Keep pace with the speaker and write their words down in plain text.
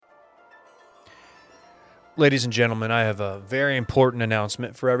Ladies and gentlemen, I have a very important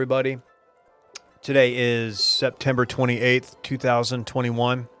announcement for everybody. Today is September 28th,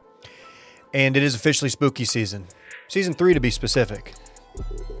 2021, and it is officially spooky season. Season 3 to be specific.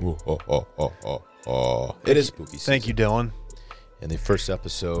 It is spooky season. Thank you, Dylan. In the first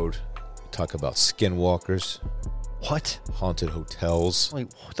episode, we talk about skinwalkers. What? Haunted hotels. Wait,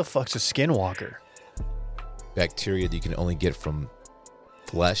 what the fuck's a skinwalker? Bacteria that you can only get from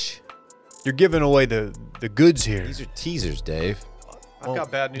flesh. You're giving away the goods here. These are teasers, Dave. I've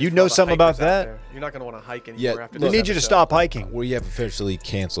got bad news. You for know all the something about hikers out that? there. You're not going to want to hike anymore Yeah, after We this need you to episode. stop hiking. We have officially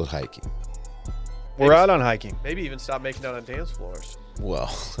canceled hiking. We're out on hiking. Maybe even stop making out on dance floors.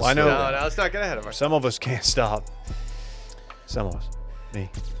 Well, I know. No, let's not get ahead of ourselves. Some of us can't stop. Some of us. Me.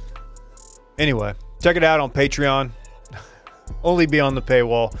 Anyway, check it out on Patreon. Only beyond the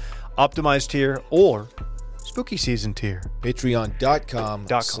paywall. Optimized tier or spooky season tier.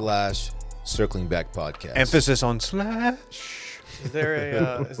 Patreon.com/Circling Back Podcast. Emphasis on slash. Is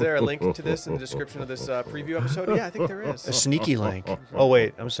there a link to this in the description of this preview episode? Yeah, I think there is. A sneaky link. Oh,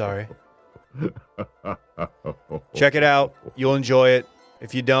 wait. I'm sorry. Check it out. You'll enjoy it.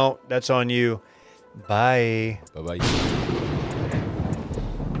 If you don't, that's on you. Bye. Bye-bye.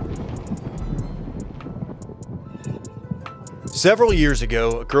 Several years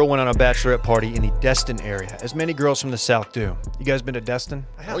ago, a girl went on a bachelorette party in the Destin area, as many girls from the South do. You guys been to Destin?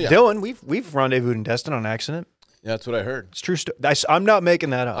 I have. Oh, yeah. Dylan, we've rendezvoused in Destin on accident. Yeah, that's what I heard. It's true. I'm not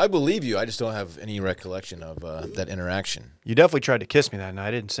making that up. I believe you. I just don't have any recollection of that interaction. You definitely tried to kiss me that night.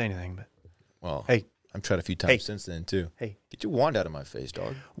 I didn't say anything, but Well, Hey. I've tried a few times Hey. since then, too. Hey. Get your wand out of my face,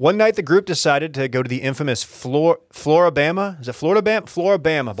 dog. one night the group decided to go to the infamous Florabama. Is it Florabama?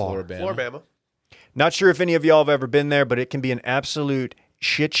 Florabama bar. Florabama. Florabama. Not sure if any of y'all have ever been there, but it can be an absolute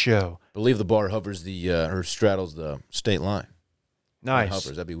shit show. I believe the bar hovers or straddles the state line. It Nice.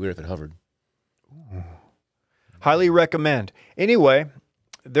 hovers. That'd be weird if it hovered. Highly recommend. Anyway,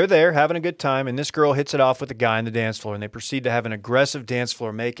 they're there having a good time, and this girl hits it off with the guy on the dance floor, and they proceed to have an aggressive dance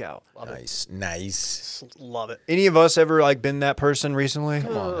floor makeout. Nice. Love it. Any of us ever been that person recently?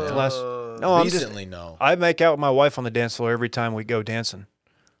 Come on, man. No, I'm just. Recently, no. I make out with my wife on the dance floor every time we go dancing.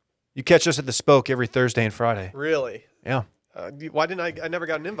 You catch us at the Spoke every Thursday and Friday. Really? Yeah. Why didn't I never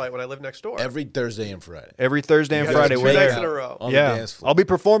got an invite when I lived next door. Every Thursday and Friday. Every Thursday and You guys Friday have we're two nights there. in a row. On the Yeah. dance floor. I'll be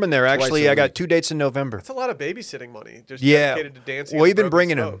performing there. Twice Actually, a I got week. 2 dates in November. That's a lot of babysitting money. Just Yeah. dedicated to dancing. Well, at we've been Broken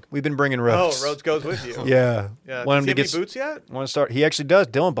bringing him. Spoke. We've been bringing Oh, Rhodes. Rhodes goes with you. Yeah. Yeah. Want him Does to he get have any boots yet? Want to start? He actually does.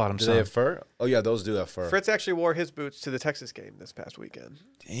 Dylan bought him Do some. they have fur? Oh, yeah, those do have fur. Fritz actually wore his boots to the Texas game this past weekend.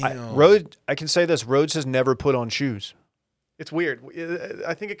 Damn. Rhodes. I can say this: Rhodes has never put on shoes. It's weird.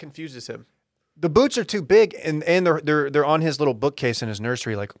 I think it confuses him. The boots are too big, and they're on his little bookcase in his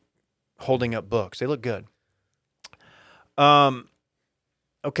nursery, like holding up books. They look good.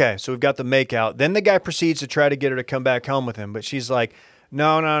 Okay, so we've got the makeout. Then the guy proceeds to try to get her to come back home with him, but she's like,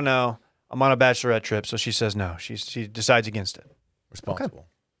 no. I'm on a bachelorette trip, so she says no. She decides against it. Responsible.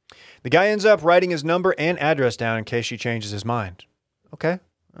 The guy ends up writing his number and address down in case she changes his mind. Okay.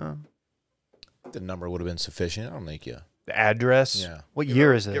 The number would have been sufficient. I don't think you. The address? Yeah. What Give year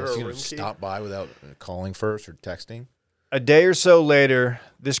her- is give her this? a You room can key? stop by without calling first or texting. A day or so later,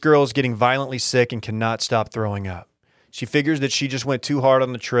 this girl is getting violently sick and cannot stop throwing up. She figures that she just went too hard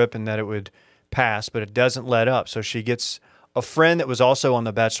on the trip and that it would pass, but it doesn't let up. So she gets a friend that was also on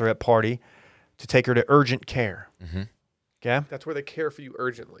the bachelorette party to take her to urgent care. Mm-hmm. Okay? That's where they care for you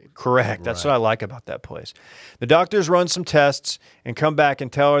urgently. Correct. That's Right. what I like about that place. The doctors run some tests and come back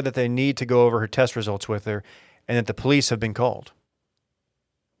and tell her that they need to go over her test results with her and that the police have been called.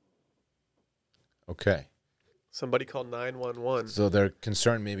 Okay. Somebody called 911. So they're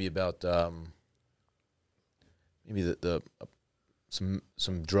concerned maybe about maybe the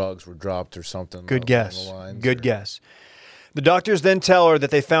some drugs were dropped or something. Good along guess. the lines, Good or- guess. The doctors then tell her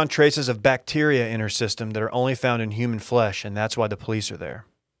that they found traces of bacteria in her system that are only found in human flesh, and that's why the police are there.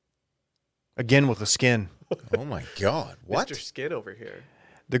 Again with the skin. Oh my God! What? Mr. Skin over here.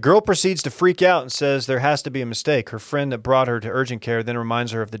 The girl proceeds to freak out and says there has to be a mistake. Her friend that brought her to urgent care then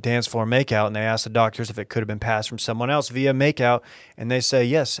reminds her of the dance floor makeout, and they ask the doctors if it could have been passed from someone else via makeout, and they say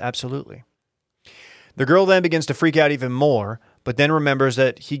yes, absolutely. The girl then begins to freak out even more, but then remembers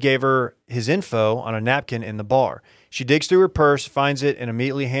that he gave her his info on a napkin in the bar. She digs through her purse, finds it, and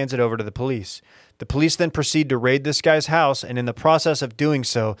immediately hands it over to the police. The police then proceed to raid this guy's house, and in the process of doing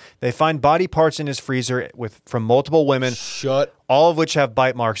so, they find body parts in his freezer from multiple women, Shut. all of which have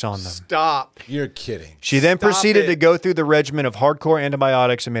bite marks on them. Stop. You're kidding. She then Stop proceeded it. to go through the regimen of hardcore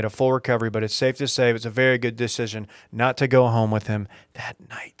antibiotics and made a full recovery, but it's safe to say it was a very good decision not to go home with him that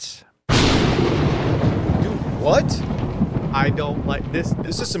night. Dude, what? I don't like this.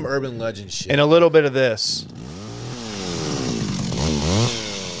 This is some urban legend shit. And a little bit of this.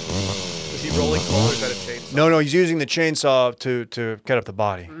 Is he rolling coal or is that a chainsaw? No, he's using the chainsaw to cut up the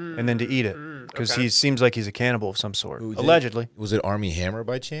body and then to eat it because okay. he seems like he's a cannibal of some sort. Ooh, Allegedly. Was it Army Hammer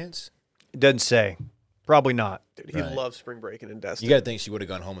by chance? It doesn't say. Probably not. Dude, he Right. loves spring breaking and Destin. You got to think she would have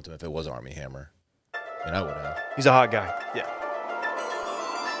gone home with him if it was Army Hammer. And I would have. He's a hot guy. Yeah.